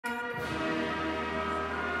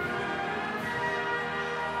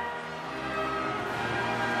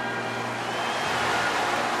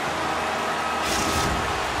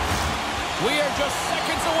They're just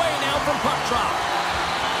seconds away now from puck drop.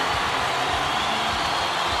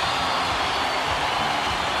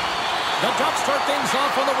 The Ducks start things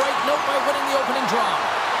off on the right note by winning the opening draw.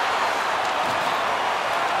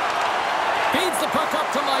 Feeds the puck up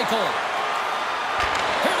to Michael.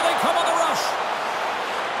 Here they come on the rush.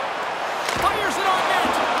 Fires it on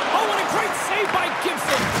net. Oh, what a great save by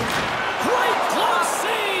Gibson. Great glove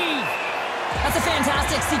save. That's a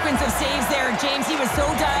fantastic sequence of saves there, James. He was so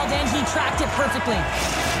dialed in, he tracked it perfectly.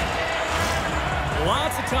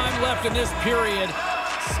 Lots of time left in this period.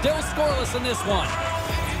 Still scoreless in this one.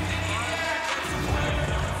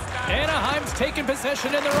 Anaheim's taking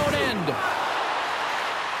possession in their own end.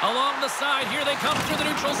 Along the side, here they come through the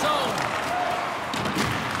neutral zone.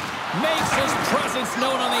 Makes his presence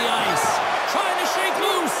known on the ice. Trying to shake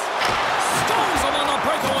loose. Stones him on the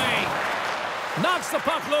breakaway. Knocks the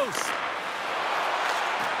puck loose.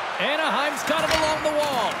 Anaheim's got it along the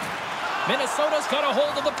wall. Minnesota's got a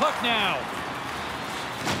hold of the puck now.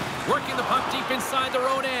 Working the puck deep inside their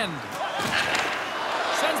own end.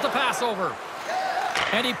 Sends the pass over.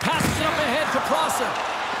 And he passes it up ahead to Prosser.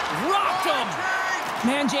 Rocked him!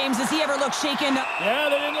 Man, James, does he ever look shaken?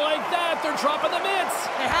 Yeah, they didn't like that. They're dropping the mitts.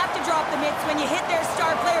 They have to drop the mitts. When you hit their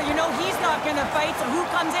star player, you know he's not going to fight. So who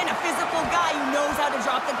comes in? A physical guy who knows how to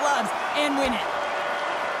drop the gloves and win it.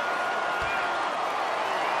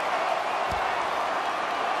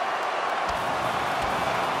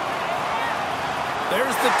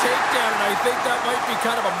 There's the takedown, and I think that might be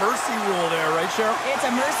kind of a mercy rule there, right, Cheryl? It's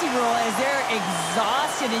a mercy rule as they're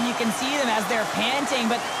exhausted, and you can see them as they're panting.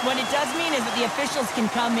 But what it does mean is that the officials can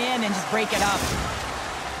come in and just break it up.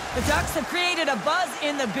 The Ducks have created a buzz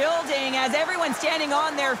in the building as everyone's standing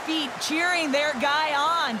on their feet, cheering their guy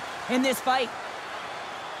on in this fight.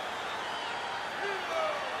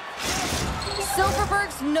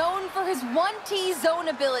 Silfverberg's known for his 1T zone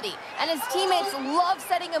ability, and his teammates love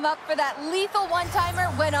setting him up for that lethal one-timer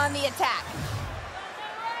when on the attack.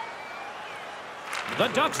 The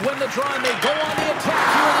Ducks win the draw, and they go on the attack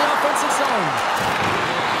here in the offensive zone.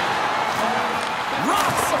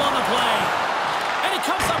 Rocks him on the play, and he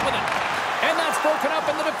comes up with it. And that's broken up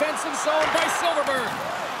in the defensive zone by Silfverberg.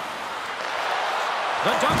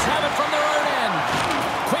 The Ducks have it from their own end.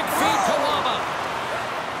 Quick feed to Lava.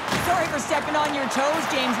 Sorry for stepping on your toes,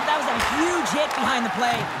 James, but that was a huge hit behind the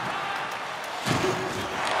play.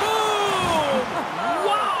 Boom!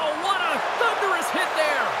 Wow, what a thunderous hit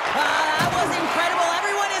there. That was incredible.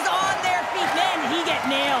 Everyone is on their feet. Man, did he get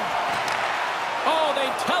nailed. Oh, they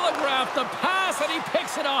telegraphed the pass, and he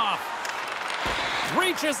picks it off.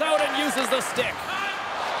 Reaches out and uses the stick.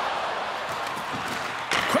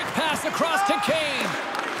 Quick pass across to Kane.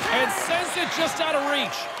 And sends it just out of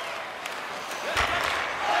reach.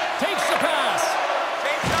 Takes the pass.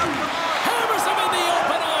 Hammers him in the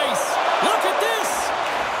open ice. Look at this.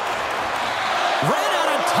 Ran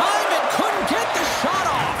out of time and couldn't get the shot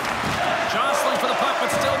off. Jostling for the puck,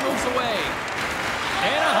 but still moves away.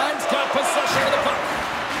 Anaheim's got possession of the puck.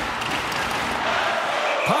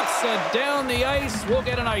 Puck set down the ice. We'll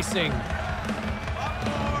get an icing.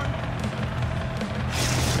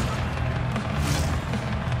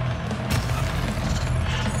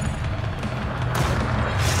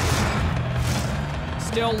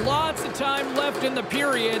 Still lots of time left in the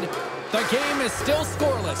period. The game is still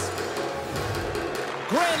scoreless.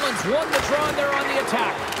 Granlund's won the draw, and they're on the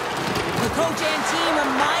attack. The coach and team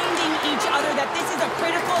reminding each other that this is a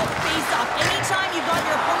critical face-off. Anytime you've got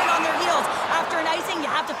your opponent on their heels after an icing, you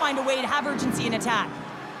have to find a way to have urgency in attack.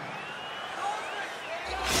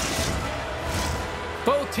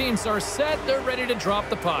 Both teams are set. They're ready to drop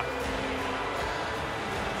the puck.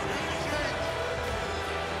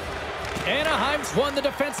 Anaheim's won the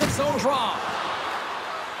defensive zone draw.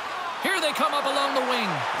 Here they come up along the wing.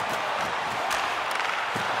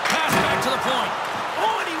 Pass back to the point.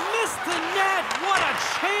 Oh, and he missed the net. What a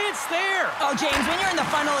chance there. Oh, James, when you're in the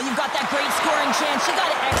funnel, you've got that great scoring chance. You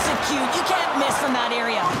got to execute. You can't miss from that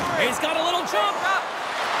area. He's got a little jump.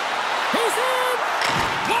 He's in.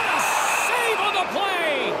 What a save on the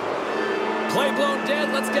play. Play blown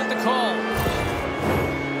dead. Let's get the call.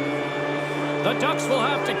 The Ducks will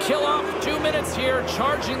have to kill off 2 minutes here,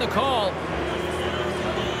 charging the call.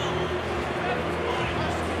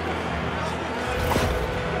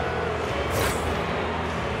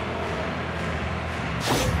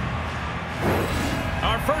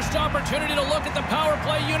 Our first opportunity to look at the power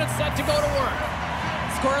play unit set to go to work.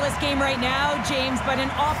 Scoreless game right now, James, but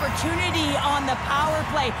an opportunity on the power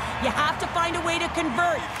play. You have to find a way to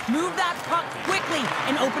convert. Move that puck quickly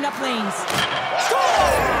and open up lanes.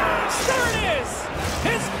 Scores! There it is!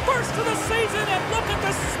 His first of the season, and look at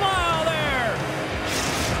the smile there!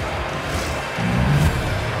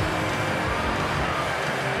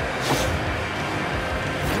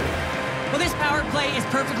 start play is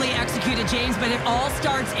perfectly executed, James, but it all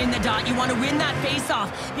starts in the dot. You want to win that face-off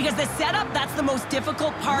because the setup, that's the most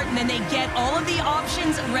difficult part, and then they get all of the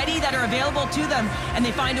options ready that are available to them, and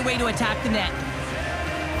they find a way to attack the net.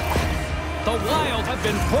 The Wild have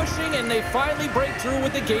been pushing, and they finally break through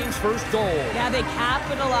with the game's first goal. Yeah, they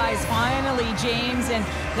capitalize finally, James, and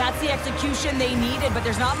that's the execution they needed, but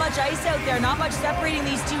there's not much ice out there, not much separating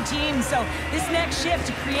these two teams, so this next shift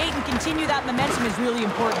to create and continue that momentum is really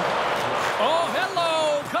important. Oh,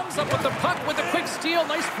 hello! Comes up with the puck with a quick steal.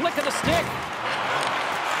 Nice flick of the stick.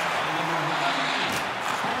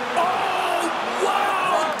 Oh,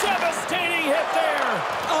 wow! Devastating hit there!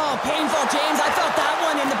 Oh, painful, James. I felt that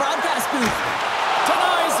one in the broadcast booth.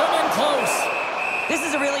 Denies him in close. This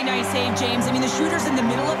is a really nice save, James. I mean, the shooter's in the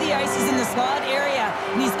middle of the ice. He's in the slot area,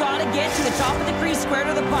 and he's got to get to the top of the crease, square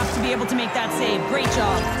to the puck to be able to make that save. Great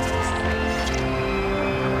job.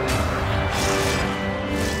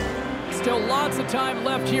 Still lots of time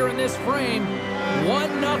left here in this frame.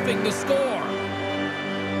 1-0 to score.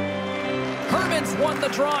 Herman's won the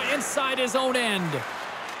draw inside his own end.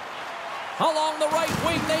 Along the right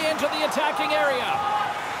wing, they enter the attacking area.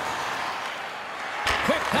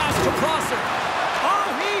 Quick pass to Prosser. Oh,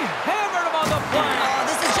 he hammered him on the play. Oh,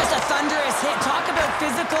 this is just a thunderous hit. Talk about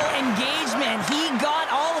physical engagement. He got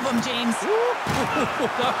all of them, James.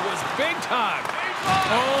 That was big time.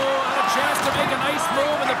 Oh, had a chance to make a nice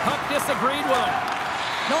move, and the puck disagreed with him.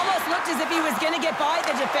 It almost looked as if he was going to get by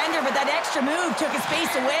the defender, but that extra move took his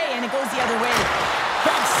face away, and it goes the other way.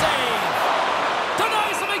 Big save.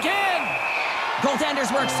 Denies him again.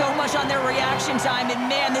 Goaltenders work so much on their reaction time, and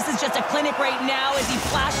man, this is just a clinic right now as he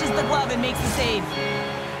flashes the glove and makes the save.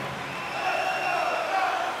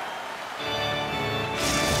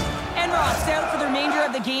 Enroth's out for the remainder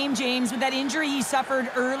of the game, James. With that injury he suffered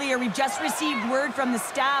earlier, we've just received word from the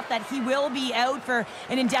staff that he will be out for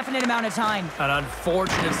an indefinite amount of time. An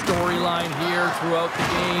unfortunate storyline here throughout the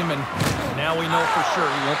game, and now we know for sure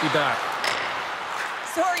he won't be back.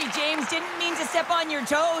 Sorry, James, didn't mean to step on your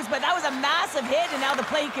toes, but that was a massive hit, and now the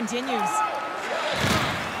play continues.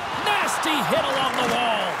 Nasty hit along the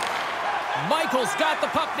wall. Michael's got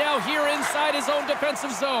the puck now here inside his own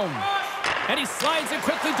defensive zone. And he slides it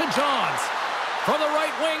quickly to Johns. From the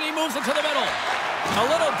right wing, he moves it to the middle. A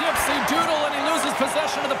little dipsy doodle, and he loses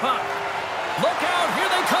possession of the puck. Look out,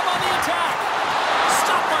 here they come on the attack.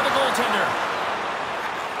 Stopped by the goaltender.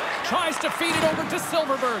 Tries to feed it over to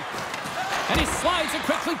Silverberg. And he slides it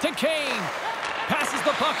quickly to Kane. Passes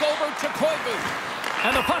the puck over to Koivu.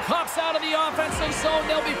 And the puck hops out of the offensive zone.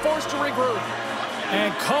 They'll be forced to regroup.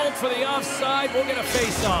 And called for the offside. We'll get a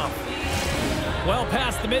face-off. Well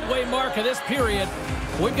past the midway mark of this period,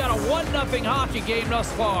 we've got a 1-0 hockey game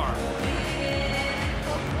thus far.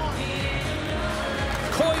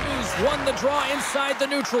 Koivu's won the draw inside the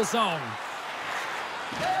neutral zone.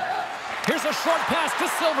 Here's a short pass to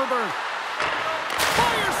Silverberg.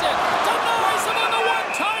 Fires it! Denies him on the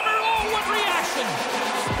one-timer! Oh, what reaction!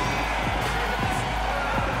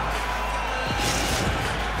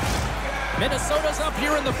 Minnesota's up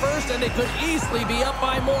here in the first, and they could easily be up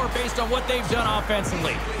by more based on what they've done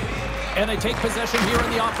offensively. And they take possession here in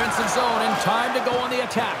the offensive zone, and time to go on the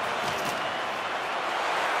attack.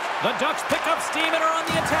 The Ducks pick up steam and are on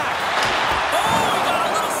the attack. Oh, he got a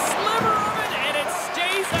little sliver of it, and it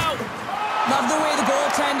stays out. Love the way the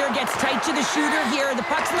goaltender gets tight to the shooter here. The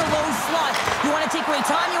puck's in the low slot. You want to take away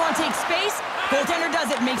time, you want to take space. Goaltender does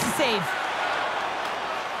it, makes the save.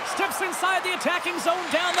 Steps inside the attacking zone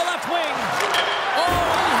down the left wing. Oh,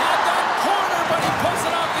 he had that corner, but he pulls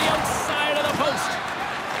it off the outside of the post.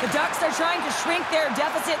 The Ducks are trying to shrink their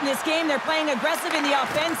deficit in this game. They're playing aggressive in the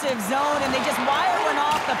offensive zone, and they just wire one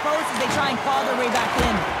off the post as they try and claw their way back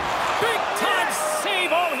in. Big time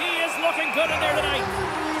save. Oh, he is looking good in there tonight.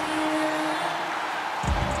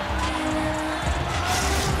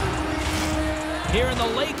 Here in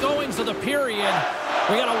the late goings of the period,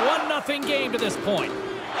 we got a 1-0 game to this point.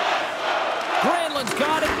 Granlund's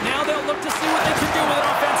got it. Now they'll look to see what they can do with it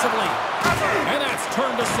offensively. And that's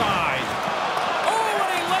turned aside. Oh, and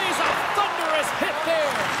he lays a thunderous hit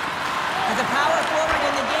there. As a power forward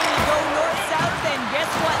in the game, you go north-south, and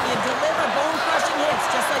guess what? You deliver bone-crushing hits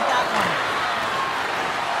just like that one.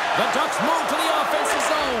 The Ducks move to the offensive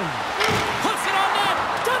zone. Puts it on net.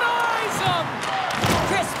 Denies him.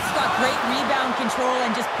 Crisp's got great rebound control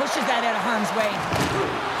and just pushes that out of harm's way.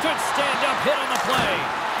 Good stand-up hit on the play.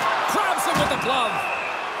 Grabs him with the glove.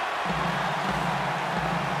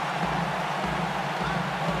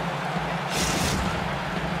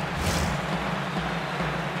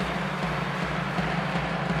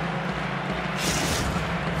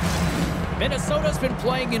 Minnesota's been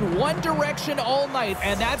playing in one direction all night,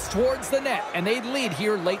 and that's towards the net, and they lead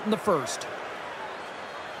here late in the first.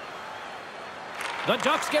 The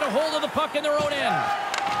Ducks get a hold of the puck in their own end.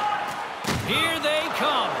 Here they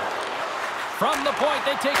come. From the point,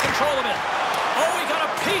 they take control of it. Oh, he got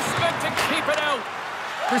a piece of it to keep it out.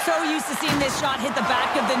 We're so used to seeing this shot hit the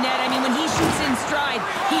back of the net. I mean, when he shoots in stride,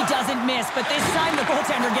 he doesn't miss. But this time, the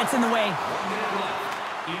goaltender gets in the way.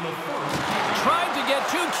 Trying to get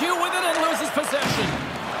too cute with it and loses possession.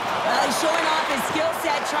 Well, he's showing off his skill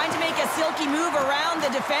set, trying to make a silky move around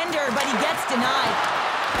the defender, but he gets denied.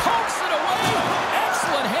 Pokes it away.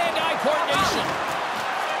 Excellent hand-eye coordination.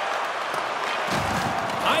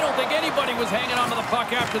 I don't think anybody was hanging onto the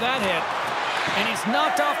puck after that hit. And he's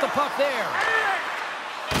knocked off the puck there.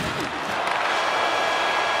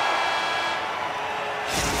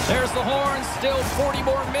 There's the horn. Still 40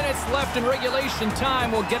 more minutes left in regulation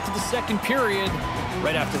time. We'll get to the second period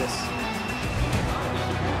right after this.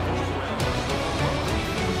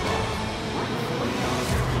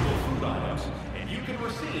 And you can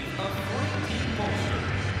receive a free team poster.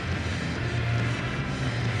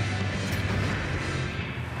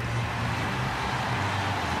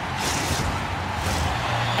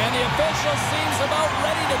 And the official seems about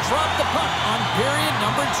ready to drop the puck on period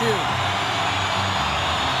number 2.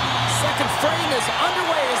 Second frame is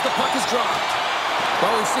underway as the puck is dropped.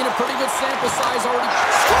 Well, we've seen a pretty good sample size already.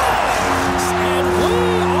 Scores! And we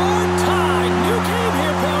are tied. New game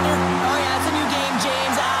here, Pounder. Oh, yeah, it's a new game,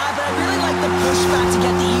 James. But I really like the pushback to get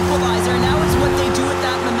the equalizer. Now it's what they do with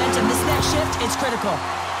that momentum. This next shift, it's critical.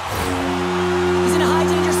 He's in a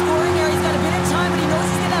high-danger scoring area. He's got a bit of time, but he knows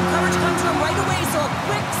he's going to have coverage come to him right away. So a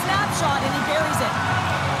quick snapshot, and he buries it.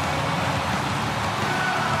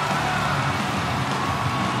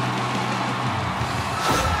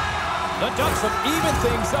 The Ducks have evened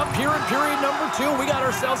things up here in period number 2. We got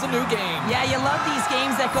ourselves a new game. Yeah, you love these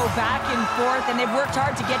games that go back and forth, and they've worked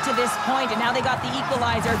hard to get to this point, and now they got the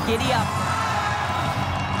equalizer. Giddy up.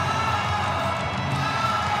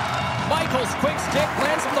 Michael's quick stick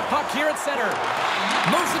lands from the puck here at center.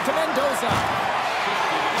 Moves it to Mendoza.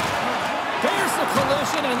 There's the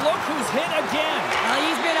collision, and look who's hit again. Well,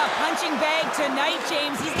 he's been a punching bag tonight,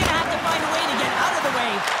 James. He's going to have to find a way to get out of the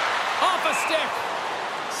way. Off a stick.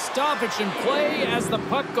 Stoppage in play as the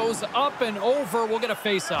puck goes up and over. We'll get a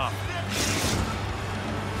face-off.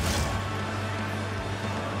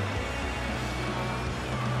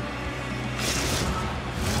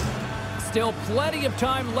 Still plenty of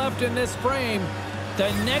time left in this frame.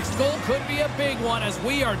 The next goal could be a big one as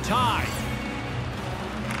we are tied.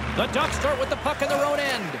 The Ducks start with the puck in their own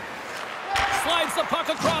end. Slides the puck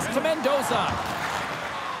across to Mendoza.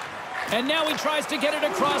 And now he tries to get it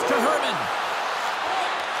across to Herman.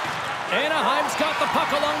 Anaheim's got the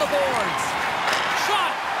puck along the boards.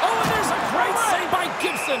 Shot! Oh, and there's a great save by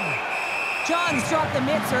Gibson. John's dropped the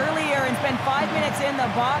mitts earlier and spent 5 minutes in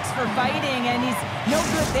the box for fighting, and he's no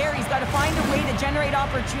good there. He's got to find a way to generate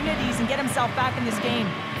opportunities and get himself back in this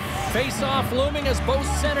game. Face-off looming as both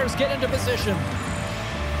centers get into position.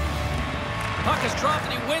 Puck is dropped,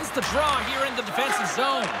 and he wins the draw here in the defensive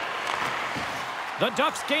zone. The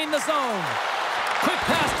Ducks gain the zone. Quick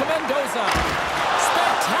pass to Mendoza.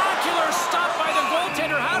 Spectacular stop by the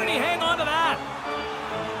goaltender. How did he hang on to that?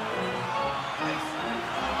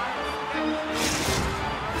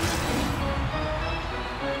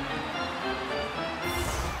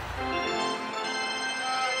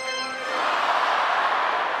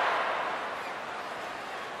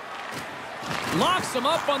 Locks him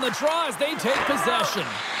up on the draw as they take possession.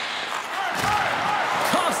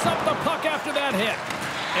 Coughs up the puck after that hit.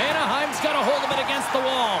 Anaheim's got a hold of it against the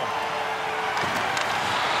wall.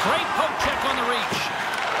 Great poke check on the reach.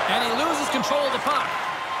 And he loses control of the puck.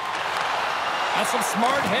 That's some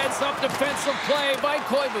smart heads-up defensive play by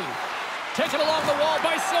Koivu. Taken along the wall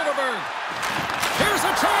by Silverberg. Here's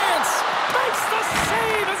a chance. Makes the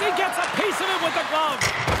save as he gets a piece of it with the glove.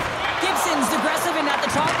 Gibson's aggressive and at the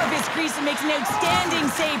top of his crease and makes an outstanding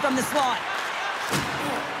save from the slot.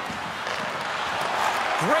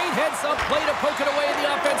 Great heads-up play to poke it away in the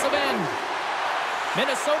offensive end.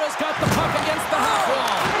 Minnesota's got the puck against the half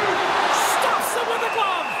wall. Stops it with a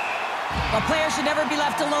glove. A player should never be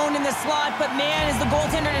left alone in the slot, but man, is the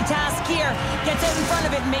goaltender to task here. Gets out in front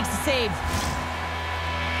of it and makes the save.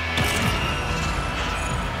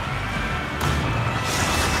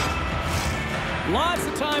 Lots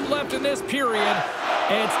of time left in this period.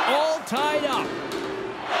 It's all tied up.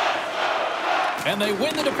 And they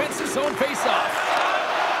win the defensive zone faceoff.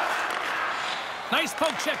 Nice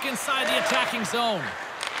poke check inside the attacking zone.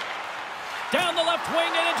 Down the left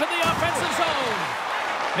wing and into the offensive zone.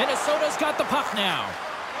 Minnesota's got the puck now.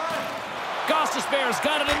 Bear's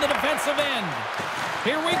got it in the defensive end.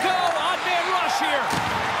 Here we go. Odd man rush here.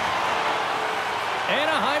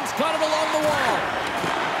 Anaheim's got it along the wall.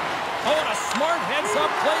 Oh, and a smart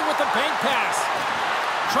heads-up play with the bank pass.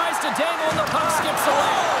 Tries to dangle and the puck skips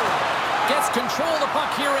away. Gets control of the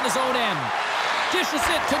puck here in his own end. Dishes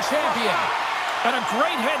it to Champion. And a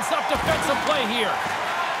great heads-up defensive play here.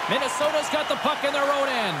 Minnesota's got the puck in their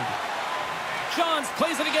own end. Johns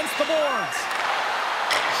plays it against the boards.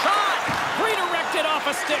 Shot! Redirected off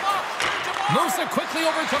a stick. Moves it quickly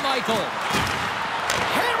over to Michael.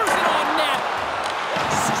 Hammers it on net.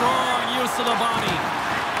 Strong use of the body.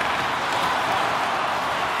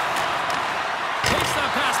 Takes that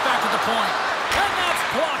pass back at the point. And that's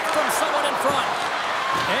blocked from someone in front.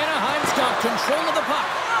 Anaheim's got control of the puck.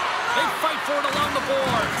 They fight for it along the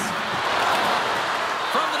boards.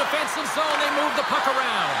 From the defensive zone, they move the puck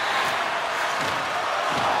around.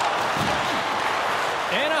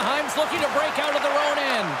 Anaheim's looking to break out of their own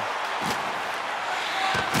end.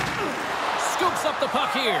 Scoops up the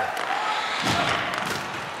puck here.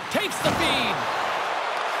 Takes the feed.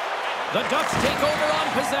 The Ducks take over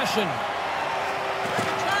on possession.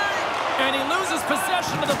 And he loses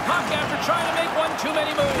possession of the puck after trying to make one too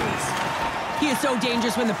many moves. He is so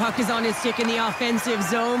dangerous when the puck is on his stick in the offensive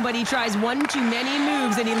zone, but he tries one too many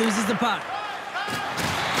moves and he loses the puck.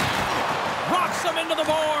 Rocks him into the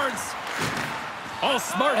boards. Oh,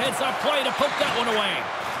 smart heads-up play to poke that one away.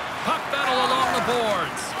 Puck battle along the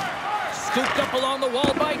boards. Scooped up along the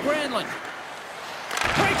wall by Granlund.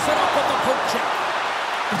 Breaks it up with the poke check.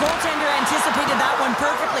 The goaltender anticipated that one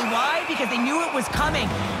perfectly. Why? Because they knew it was coming.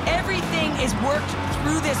 Everything is worked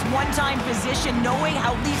through this one-time position, knowing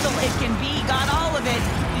how lethal it can be. Got all of it.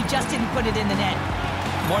 He just didn't put it in the net.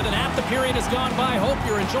 More than half the period has gone by. Hope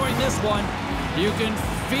you're enjoying this one. You can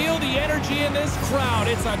feel the energy in this crowd.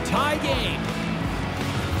 It's a tie game.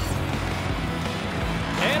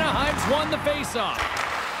 Anaheim's won the faceoff.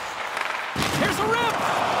 Here's a rip.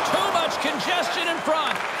 Too much congestion in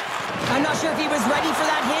front. I'm not sure if he was ready for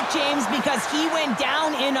that hit, James, because he went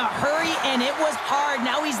down in a hurry, and it was hard.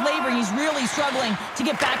 Now he's laboring. He's really struggling to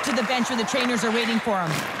get back to the bench where the trainers are waiting for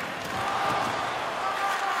him.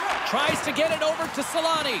 Tries to get it over to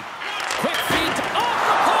Solani. Quick feed off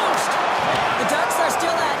the post. The Ducks are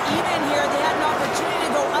still at even here. They had an opportunity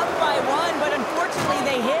to go up by one, but unfortunately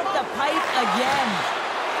they hit the pipe again.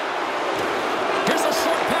 Here's a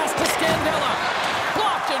short pass to Scandella.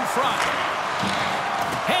 Blocked in front.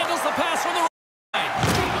 Handles the pass from the right.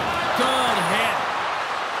 Good hit.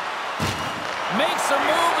 Makes a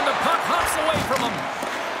move and the puck hops away from him.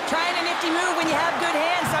 Trying a nifty move when you have good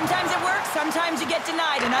hands. Sometimes it works, sometimes you get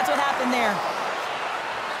denied, and that's what happened there.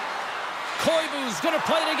 Koivu's going to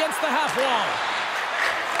play it against the half wall.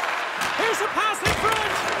 Here's a pass in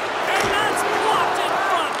front. And that's blocked in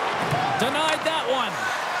front. Denied that one.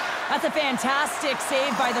 That's a fantastic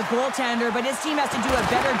save by the goaltender, but his team has to do a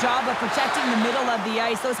better job of protecting the middle of the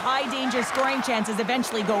ice. Those high-danger scoring chances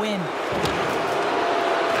eventually go in.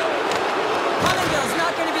 Hollandale's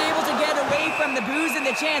not going to be able to get away from the booze and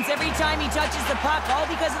the chance every time he touches the puck, all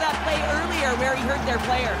because of that play earlier where he hurt their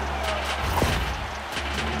player.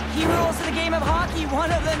 Key rules to the game of hockey.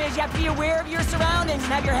 One of them is you have to be aware of your surroundings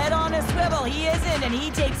and have your head on a swivel. He isn't, and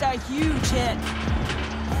he takes a huge hit.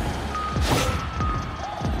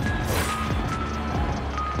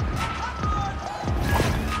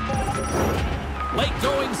 Late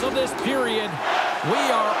goings of this period. We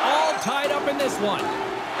are all tied up in this one.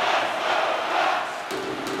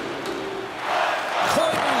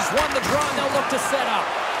 Koivu's won the draw, and they'll look to set up.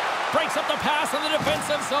 Breaks up the pass in the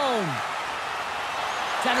defensive zone.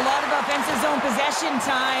 He's had a lot of offensive zone possession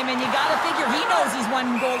time, and you got to figure he knows he's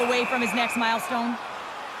one goal away from his next milestone.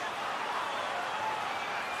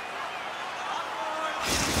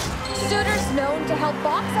 Suter's known to help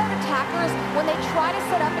box out attackers when they try to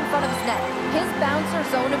set up in front of his net. His bouncer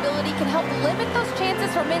zone ability can help limit those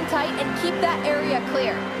chances from in tight and keep that area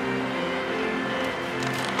clear.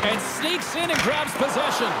 And sneaks in and grabs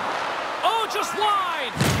possession. Oh, just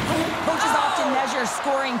wide! Coaches often measure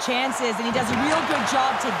scoring chances, and he does a real good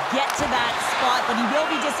job to get to that spot, but he will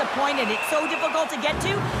be disappointed. It's so difficult to get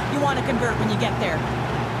to, you want to convert when you get there.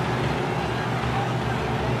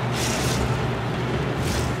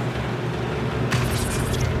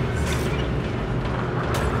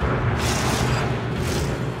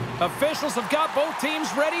 Officials have got both teams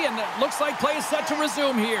ready, and it looks like play is set to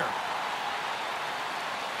resume here.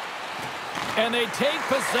 And they take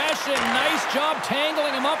possession. Nice job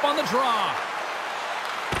tangling him up on the draw.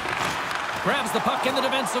 Grabs the puck in the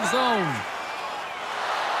defensive zone.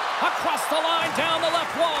 Across the line, down the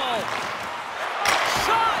left wall.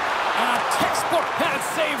 Shot! A textbook pad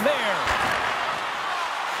save there.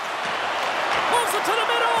 Throws it to the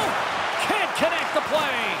middle. Can't connect the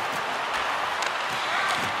play.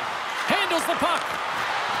 Handles the puck.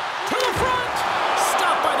 To the front.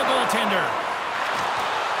 Stopped by the goaltender.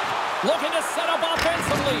 Looking to set up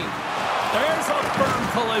offensively. There's a firm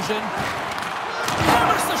collision.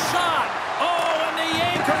 Hammers the shot. Oh, and the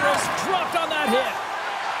anchor is dropped on that hit.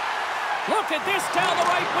 Look at this down the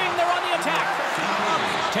right wing. They're on the attack.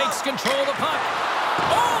 Takes control of the puck.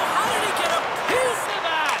 Oh, how did he get a piece of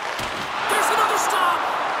that? There's another stop.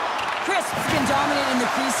 Crisp's been dominant in the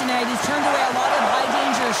crease tonight. He's turned away a lot of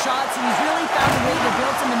high-danger shots, and he's really found a way to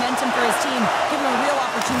build some momentum for his team, give him a real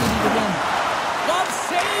opportunity to win. Love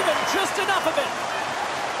save and just enough of it.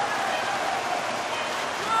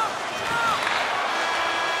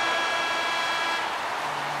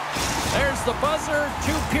 There's the buzzer.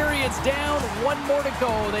 2 periods down, 1 more to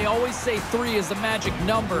go. They always say 3 is the magic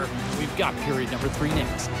number. We've got period number 3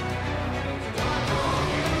 next.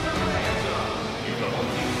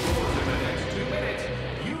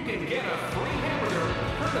 You can get a free hamburger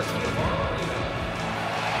courtesy of our arena.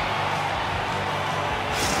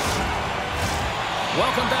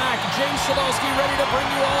 Welcome back. James Chabowski ready to bring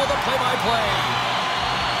you all the play-by-play.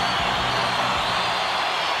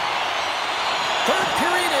 Third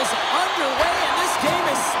period is underway, and this game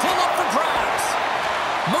is still up for grabs.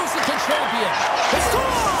 Moves it to champion. He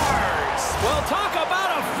scores! Well, talk about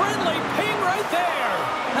a friendly ping right there.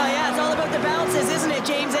 Oh, yeah, it's all about the bounces, isn't it,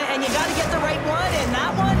 James? And you got to get the right one, and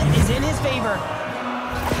that one is in his favor.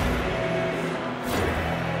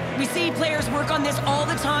 We see players work on this all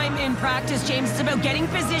the time in practice, James. It's about getting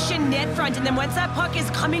position net front, and then once that puck is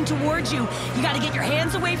coming towards you, you got to get your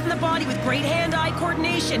hands away from the body with great hand-eye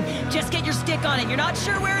coordination. Just get your stick on it. You're not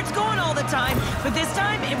sure where it's going all the time, but this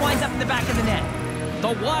time it winds up in the back of the net.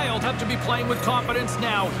 The Wild have to be playing with confidence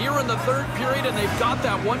now here in the third period, and they've got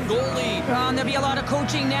that 1-goal lead. There'll be a lot of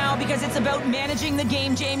coaching now because it's about managing the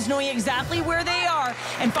game, James, knowing exactly where they are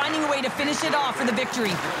and finding a way to finish it off for the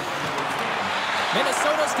victory.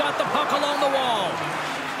 Minnesota's got the puck along the wall.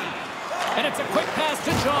 And it's a quick pass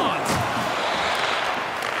to Johns.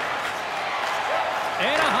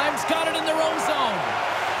 Anaheim's got it in their own zone.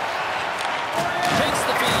 Takes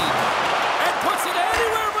the feed. And puts it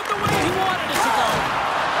anywhere but the way he wanted it to go.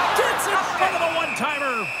 Gets in front of a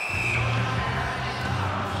one-timer.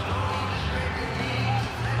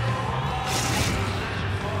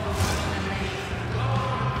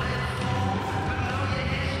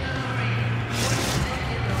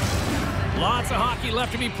 Lots of hockey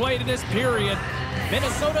left to be played in this period.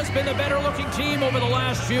 Minnesota's been the better-looking team over the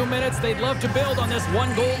last few minutes. They'd love to build on this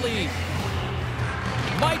 1-goal lead.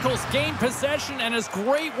 Michaels gained possession, and his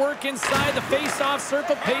great work inside the face-off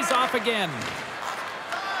circle pays off again.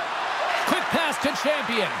 Quick pass to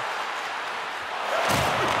Champion.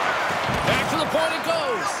 Back to the point it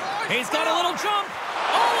goes. He's got a little jump.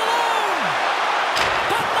 All alone.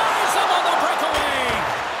 Denies him on the breakaway.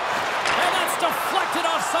 And that's deflected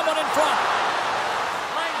off someone in front.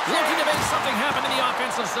 Looking to make something happen in the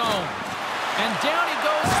offensive zone. And down he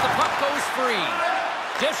goes as the puck goes free.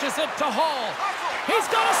 Dishes it to Hall. He's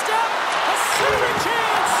got a step. A shooting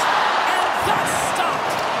chance. And that's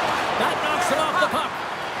stopped. That knocks him off the puck.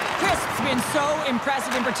 Crisp's been so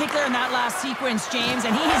impressive, in particular in that last sequence, James,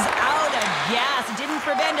 and he is out of gas. It didn't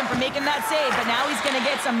prevent him from making that save, but now he's going to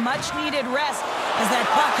get some much-needed rest as that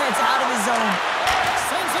puck heads out of his zone.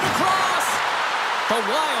 Sends it across. The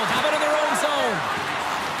Wild have it in their own zone.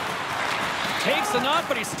 Takes a knock,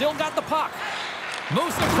 but he's still got the puck.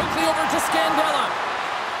 Moves it quickly over to Scandella.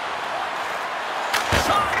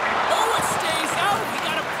 Shot. Oh, it stays out. He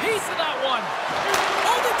got a piece of that one.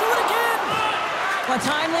 Oh, they do it again. A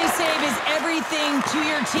timely save is everything to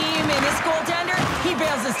your team, and this goaltender, he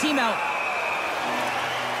bails his team out.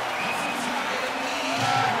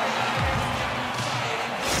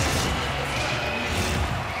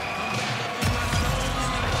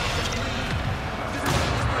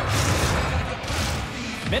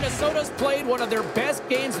 Minnesota's played one of their best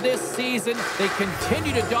games this season. They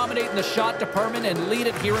continue to dominate in the shot department and lead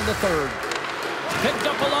it here in the third. Picked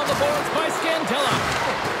up along the boards by Scandella.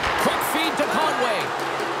 Quick feed to Conway.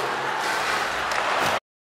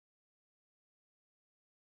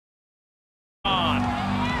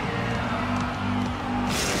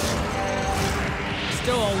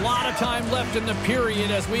 Still a lot of time left in the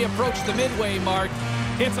period as we approach the midway mark.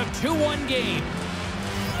 It's a 2-1 game.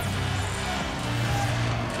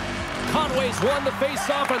 Conway's won the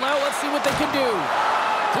face-off, and now let's see what they can do.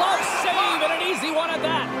 Close save, and an easy one at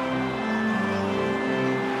that.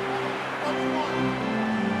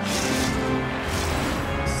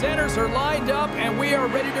 Centers are lined up, and we are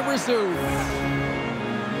ready to resume.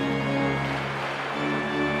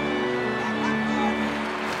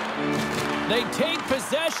 They take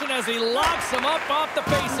possession as he locks him up off the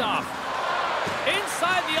faceoff.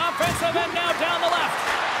 Inside the offensive end now down the left.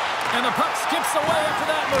 And the puck skips away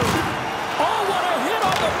after that move. Oh, what a hit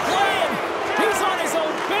on the play. He's on his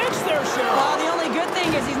own bench there, Cheryl. Well, the only good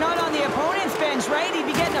thing is he's not on the opponent's bench, right? He'd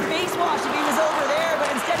be getting a face wash if he was over there,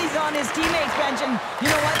 but instead he's on his teammate's bench, and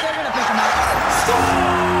you know what? They're going to pick him up.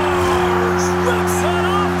 Scores! Rips it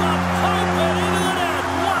off the pipe and into the net.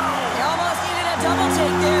 Wow! They almost needed a double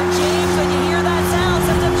take there, James. When you hear that sound,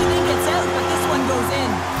 sometimes you think it's out, but this one goes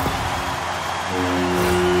in.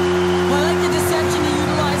 Well, I like the deception he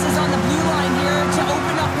utilizes on the blue line here to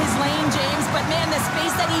open up his lane, James, but man, the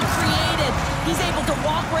space that he created, he's able to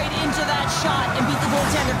walk right into that shot and beat the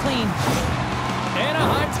goaltender clean.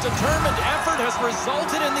 Anaheim's determined effort has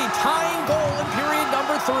resulted in the tying goal in period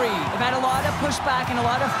number 3. They've had a lot of pushback and a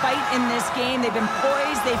lot of fight in this game. They've been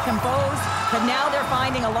poised, they've composed, but now they're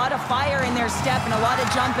finding a lot of fire in their step and a lot of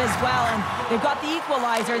jump as well. And they've got the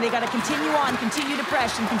equalizer, and they've got to continue on, continue to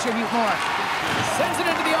press and contribute more. Sends it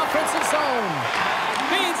into the offensive zone.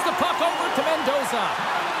 Feeds the puck over to Mendoza.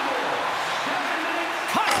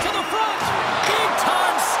 Cuts to the front. Big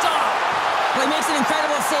time stop. Well, he makes an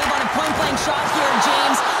incredible save on a point-blank shot here,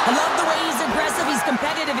 James. I love the way he's aggressive, he's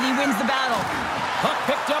competitive, and he wins the battle. Puck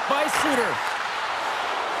picked up by Suter.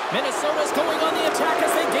 Minnesota's going on the attack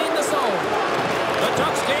as they gain the zone. The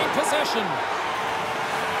Ducks gain possession.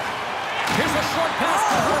 Here's a short pass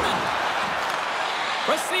to Herman.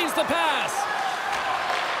 Receives the pass.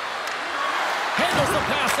 Handles the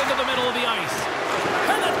pass into the middle of the ice.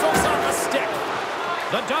 And that goes off a stick.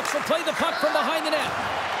 The Ducks will play the puck from behind the net.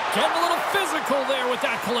 Getting a little physical there with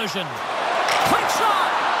that collision. Quick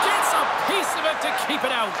shot! Gets a piece of it to keep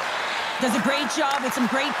it out. Does a great job with some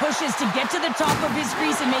great pushes to get to the top of his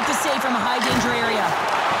crease and make the save from a high-danger area.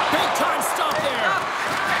 Big time stop there.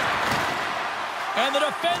 And the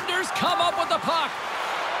defenders come up with the puck.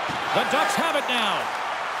 The Ducks have it now.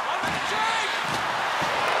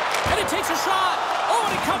 And he takes a shot. Oh,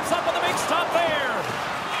 and he comes up with a big stop there.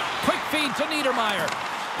 Quick feed to Niedermeyer.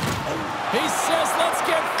 He says, let's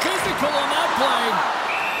get physical on that play.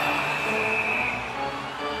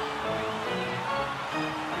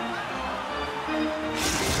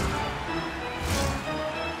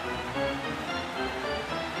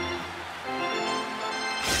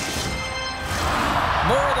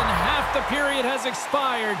 More than half the period has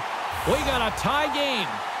expired. We got a tie game.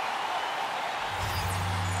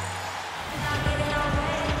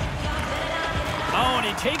 Oh, and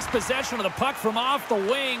he takes possession of the puck from off the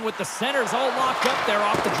wing with the centers all locked up there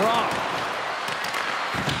off the draw.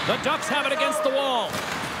 The Ducks have it against the wall.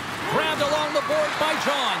 Grabbed along the board by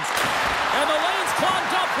Johns. And the lane's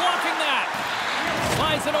clogged up blocking that.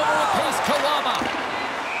 Slides it over with pace Kawama.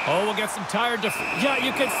 Oh, we'll get some tired yeah,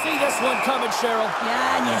 you can see this one coming, Cheryl.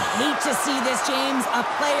 Yeah, and you hate to see this, James. A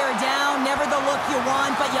player down, never the look you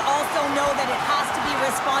want, but you also know that it has to be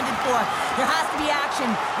responded for. There has to be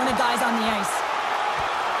action when a guy's on the ice.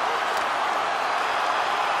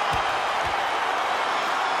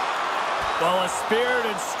 Well, a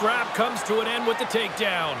spirited scrap comes to an end with the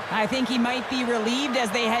takedown. I think he might be relieved as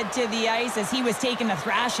they head to the ice as he was taking a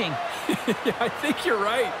thrashing. Yeah, I think you're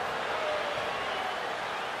right.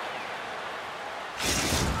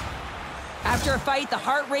 After a fight, the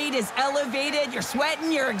heart rate is elevated, you're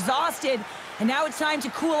sweating, you're exhausted, and now it's time to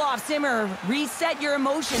cool off, simmer, reset your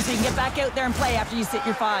emotions so you can get back out there and play after you sit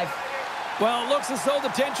your 5. Well, it looks as though the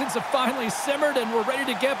tensions have finally simmered and we're ready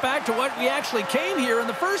to get back to what we actually came here in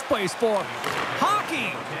the first place for. Hockey!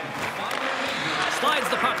 Slides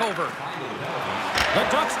the puck over. The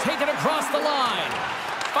Ducks take it across the line.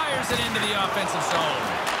 Fires it into the offensive zone.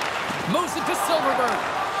 Moves it to Silverberg.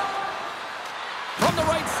 From the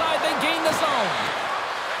right side, they gain the zone.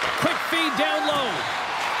 Quick feed down low.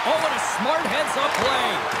 Oh, and a smart heads-up play.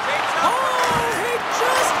 Oh, he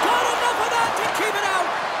just got enough of that to keep it out.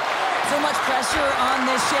 So much pressure on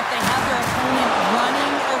this shift. They have their opponent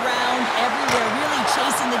running around everywhere, really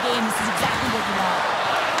chasing the game. This is exactly what you want.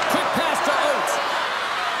 Quick pass to Oates.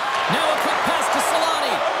 Now a quick pass to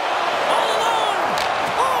Solani. All alone.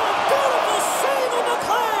 Oh, beautiful save on the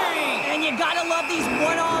play. And you gotta love these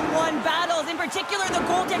one-on-one battles. In particular, the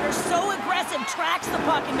goaltender so aggressive, tracks the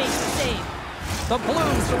puck and makes the save. The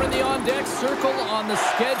Blues are in the on-deck circle on the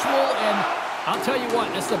schedule, and I'll tell you what,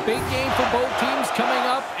 it's a big game for both teams coming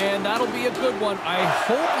up, and that'll be a good one. I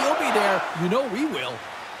hope you'll be there. You know we will.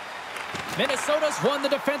 Minnesota's won the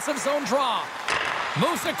defensive zone draw.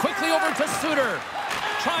 Moves it quickly over to Suter.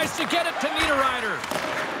 Tries to get it to Niederreiter.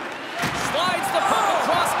 Slides the puck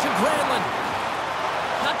across to Granlund.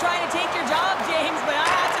 Not trying to take your job, James, but I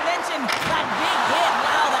have to mention that big hit.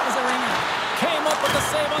 Wow, that was a ringer. Came up with the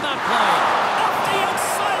save on that play.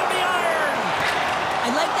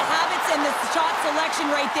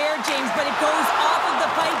 right there, James, but it goes off of the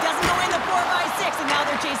pipe, doesn't go in the 4-by-6, and now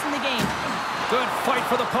they're chasing the game. Good fight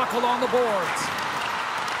for the puck along the boards.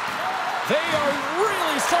 They are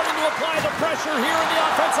really starting to apply the pressure here in the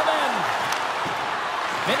offensive end.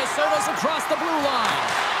 Minnesota's across the blue line.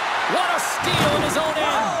 What a steal in his own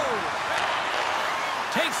end.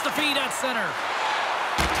 Takes the feed at center.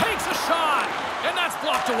 Takes a shot, and that's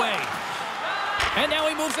blocked away. And now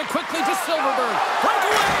he moves it quickly to Silverberg.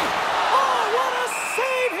 Breakaway! Oh, what a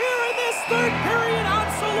save here in this third period.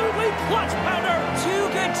 Absolutely clutch pounder. Two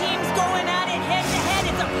good teams going at it head-to-head.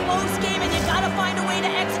 It's a close game, and you got to find a way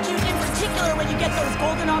to execute, in particular when you get those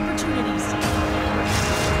golden opportunities.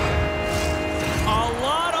 A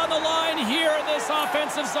lot on the line here in this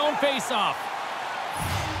offensive zone faceoff.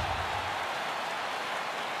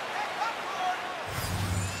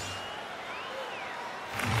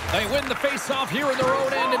 They win the faceoff here in their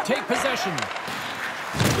own end and take possession.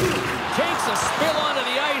 Takes a spill onto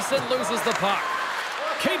the ice and loses the puck.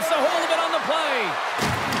 Keeps a hold of it on the play.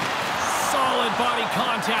 Solid body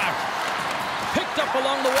contact. Picked up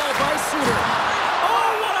along the wall by Suter.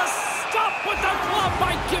 Oh, what a stop with the glove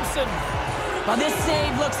by Gibson. Well, this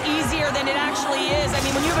save looks easier than it actually is. I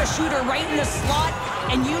mean, when you have a shooter right in the slot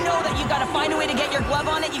and you know that you've got to find a way to get your glove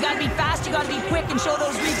on it, you got to be fast, you got to be quick and show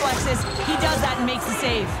those reflexes. He does that and makes the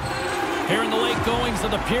save. Here in the late goings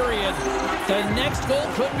of the period, the next goal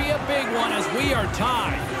could be a big one as we are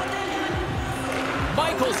tied.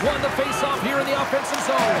 Michaels won the faceoff here in the offensive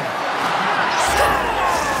zone.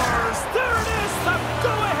 Scores! There it is, the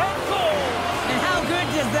go-ahead goal! And how good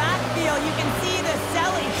does that feel? You can see the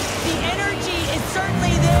selling. The energy is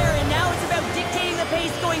certainly there, and now it's about dictating the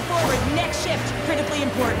pace going forward. Next shift, critically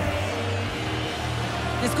important.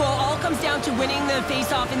 This goal all comes down to winning the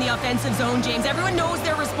face-off in the offensive zone, James. Everyone knows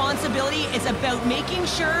their responsibility. It's about making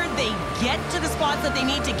sure they get to the spots that they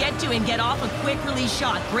need to get to and get off a quick release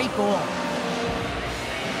shot. Great goal.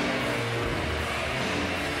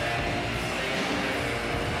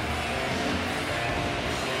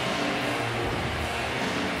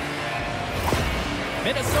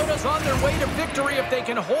 Minnesota's on their way to victory if they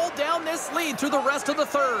can hold down this lead through the rest of the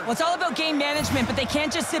third. Well, it's all about game management, but they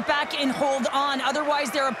can't just sit back and hold on. Otherwise,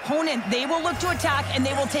 their opponent, they will look to attack and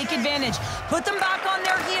they will take advantage. Put them back on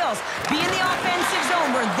their heels. Be in the offensive zone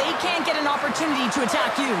where they can't get an opportunity to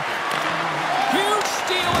attack you. Huge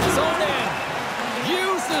steal in his own end.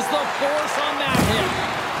 Uses the force on that hit.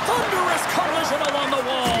 Thunderous collision along the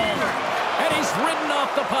wall. And he's ridden off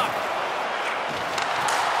the puck.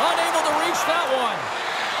 Unable to reach that one.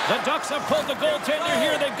 The Ducks have pulled the goaltender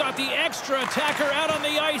here. They've got the extra attacker out on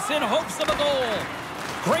the ice in hopes of a goal.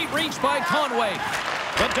 Great reach by Conway.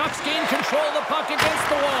 The Ducks gain control of the puck against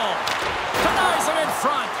the wall. Denies him in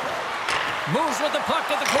front. Moves with the puck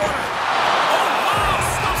at the corner. Oh, wow!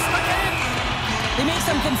 Stuffs him again. They make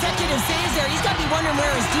some consecutive saves there. He's got to be wondering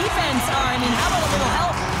where his defense are. I mean, how about a little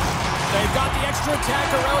help? They've got the extra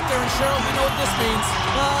attacker out there, and Cheryl, we know what this means.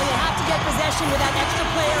 Well, you have to get possession with that extra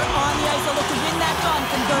player on the ice. They'll look to win that draw and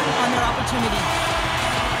convert on their opportunity.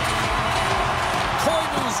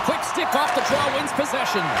 Koivu's quick stick off the draw wins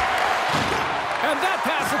possession. And that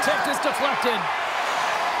pass attempt is deflected.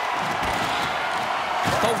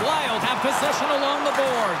 The Wild have possession along the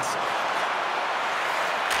boards.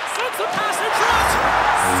 Sends the pass in front.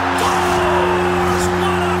 Scores!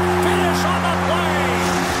 What a finish on the play!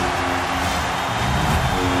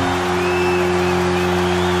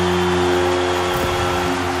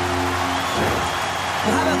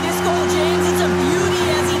 Well, how about this goal, James? It's a beauty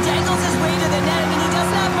as he dangles his way to the net. I mean, he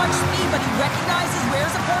doesn't have much speed, but he recognizes where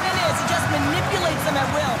his opponent is. He just manipulates them at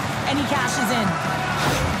will, and he cashes in.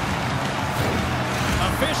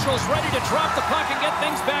 Officials ready to drop the puck and get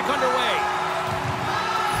things back underway.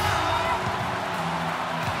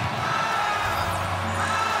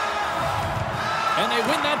 And they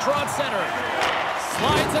win that draw at center.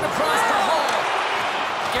 Slides it across the hole.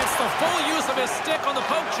 Gets the full use of his stick on the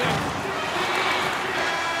poke check.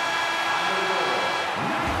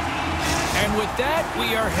 And with that,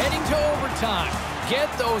 we are heading to overtime. Get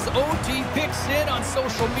those OT picks in on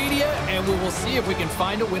social media, and we will see if we can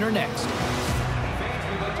find a winner next.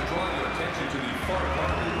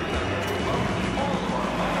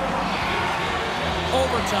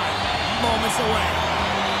 Overtime, moments away.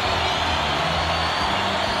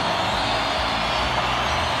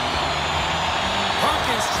 Puck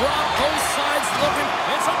is dropped, both sides looking.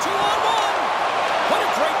 It's a 2-on-1. What a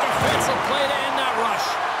great defensive play to end that rush.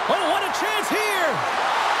 Oh, what a chance here.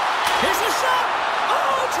 Here's the shot.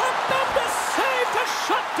 Oh, tremendous save to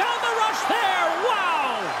shut down the rush there.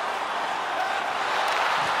 Wow.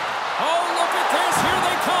 Oh, look at this. Here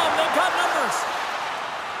they come. They've got numbers.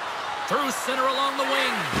 Through center along the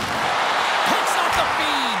wing. Picks up the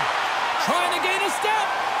feed. Trying to gain a step.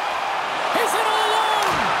 He's in all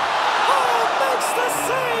alone. Oh, makes the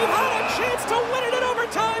save. Had a chance to win it in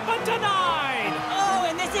overtime, but denied. Oh,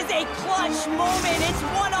 and this is a clutch moment. It's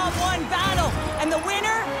one-on-one battle, and the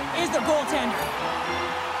winner is the goaltender.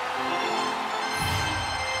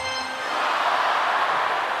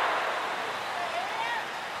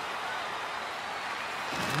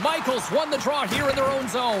 Michaels won the draw here in their own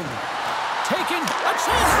zone. Taking a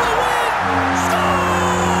chance for the win.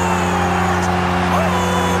 Scores!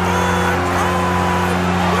 Overtime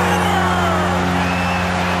winner!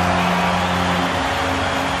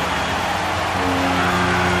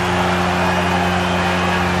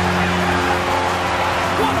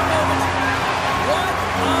 What a moment. What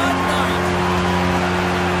a night.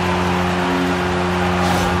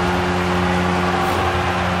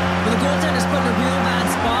 Well, the goaltender's put in a real bad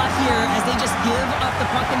spot here as they just give up the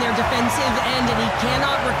puck in their defensive end, and he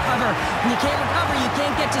cannot recover. When you can't recover, you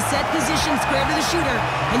can't get to set position, square to the shooter,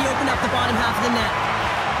 and you open up the bottom half of the net.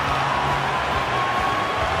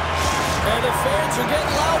 And the fans are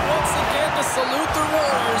getting loud once again to salute the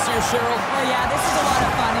Warriors here, Cheryl. Oh, yeah, this is a lot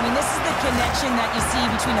of fun. I mean, this is the connection that you see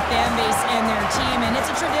between a fan base and their team, and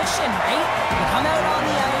it's a tradition, right? You come out on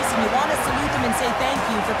the ice, and you want to salute them and say thank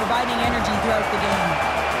you for providing energy throughout the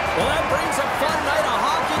game. Well, that brings a fun night of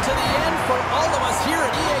hockey to the end for all of us here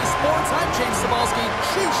at EA Sports. I'm James Cybulski.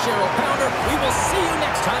 She's Cheryl Pounder. We will see you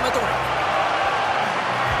next time at the rink.